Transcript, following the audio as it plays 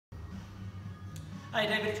Hey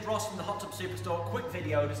David, it's Ross from the Hot Tub Superstore. Quick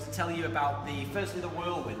video just to tell you about firstly the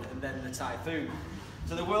Whirlwind and then the Typhoon.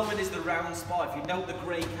 So the Whirlwind is the round spa. If you note the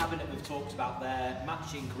grey cabinet we've talked about there,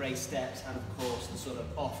 matching grey steps and of course the sort of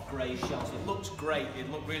off grey shelves. It looks great, it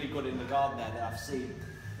looked really good in the garden there that I've seen.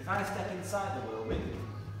 If I step inside the Whirlwind,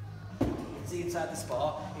 you can see inside the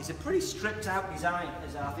spa, it's a pretty stripped out design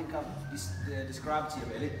as I think I've described to you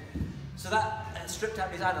really. So that stripped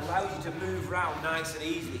out design allows you to move around nice and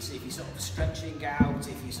easily. So if you're sort of stretching out,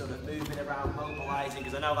 if you're sort of moving around, mobilising,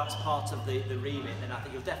 because I know that's part of the remit, and I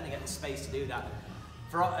think you'll definitely get the space to do that.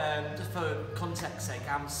 Just for context's sake,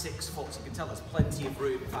 I'm 6 foot, so you can tell there's plenty of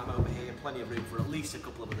room if I'm over here, plenty of room for at least a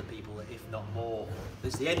couple of other people, if not more.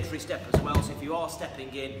 There's the entry step as well, so if you are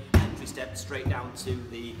stepping in, entry step straight down to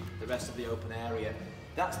the rest of the open area.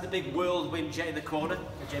 That's the big Whirlwind jet in the corner.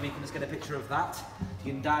 Jamie can just get a picture of that.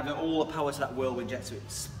 You can divert all the power to that Whirlwind jet so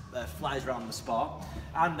it flies around the spa.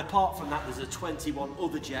 And apart from that, there's a 21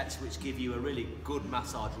 other jets which give you a really good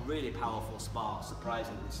massage, really powerful spa,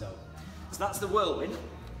 surprisingly so. So that's the Whirlwind.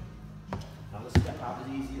 Now let's step out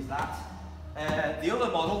as easy as that. The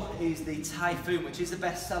other model is the Typhoon, which is the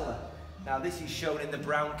best seller. Now this is shown in the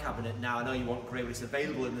brown cabinet. Now I know you want grey, but it's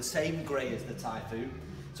available in the same grey as the Typhoon.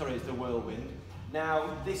 Sorry, as the Whirlwind.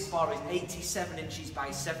 Now this spa is 87 inches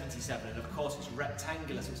by 77, and of course it's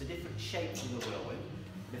rectangular, so it's a different shape from the Whirlwind.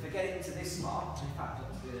 And if I get into this spa, in fact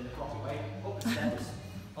let's do it in the proper way, up the steps,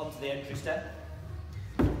 onto the entry step.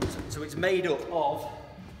 So it's made up of,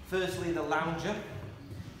 firstly the lounger.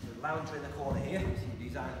 So the lounger in the corner here,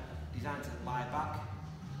 so designed to lie back.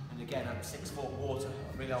 And again, I'm 6 foot water,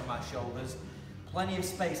 really on my shoulders. Plenty of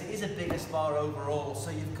space. It is a bigger spa overall,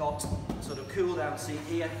 so you've got sort of cool down seat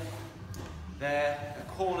here. There, a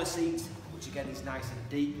corner seat, which again is nice and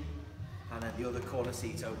deep, and then the other corner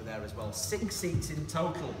seat over there as well. 6 seats in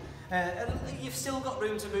total. And you've still got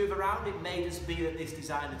room to move around. It may just be that this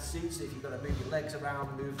design suits it. If you've got to move your legs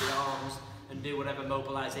around, move the arms, and do whatever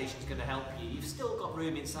mobilisation is going to help you. You've still got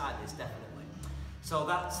room inside this, definitely. So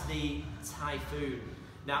that's the Typhoon.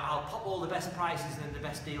 Now I'll pop all the best prices and the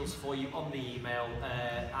best deals for you on the email.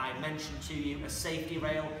 I mentioned to you a safety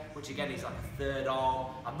rail, which again is like a third arm.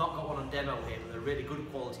 I've not got one on demo here, but they're a really good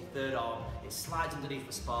quality third arm. It slides underneath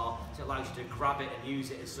the spa, so it allows you to grab it and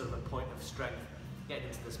use it as sort of a point of strength getting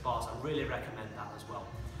into the spa, so I really recommend that as well.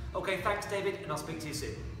 Okay, thanks David, and I'll speak to you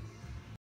soon.